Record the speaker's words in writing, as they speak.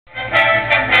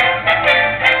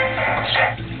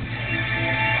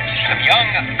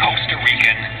Costa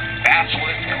Rican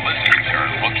basalisk lizards are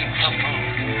looking for food.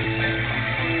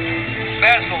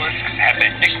 Basilisks have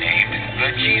been nicknamed the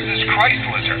Jesus Christ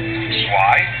lizard.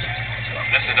 Why?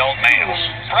 This adult male,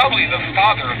 probably the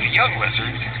father of the young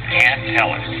lizards, can't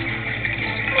tell us.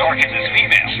 Nor can this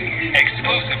female,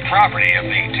 exclusive property of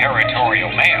the territorial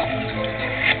male.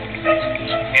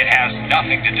 It has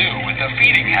nothing to do with the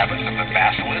feeding habits of the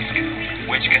basilisk,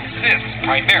 which consists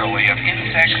primarily of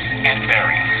insects and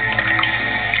berries.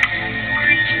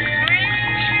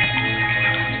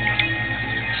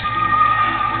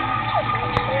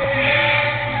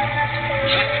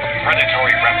 This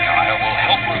predatory reptile will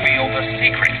help reveal the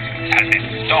secret as it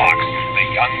stalks the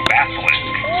young basilisk.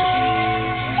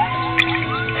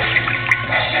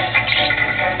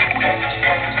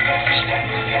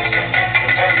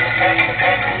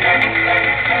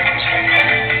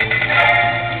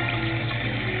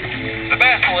 The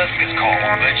basilisk is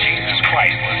called the Jesus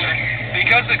Christ lizard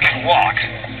because it can walk,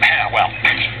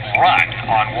 run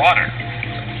on water.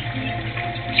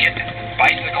 It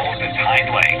bicycles its hind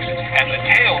legs, and the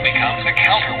tail becomes a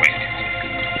counterweight.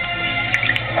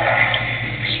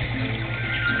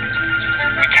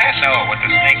 We can't know what the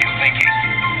snake is thinking.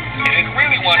 Did it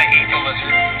really want to eat the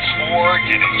lizard, or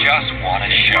did it just want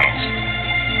to show?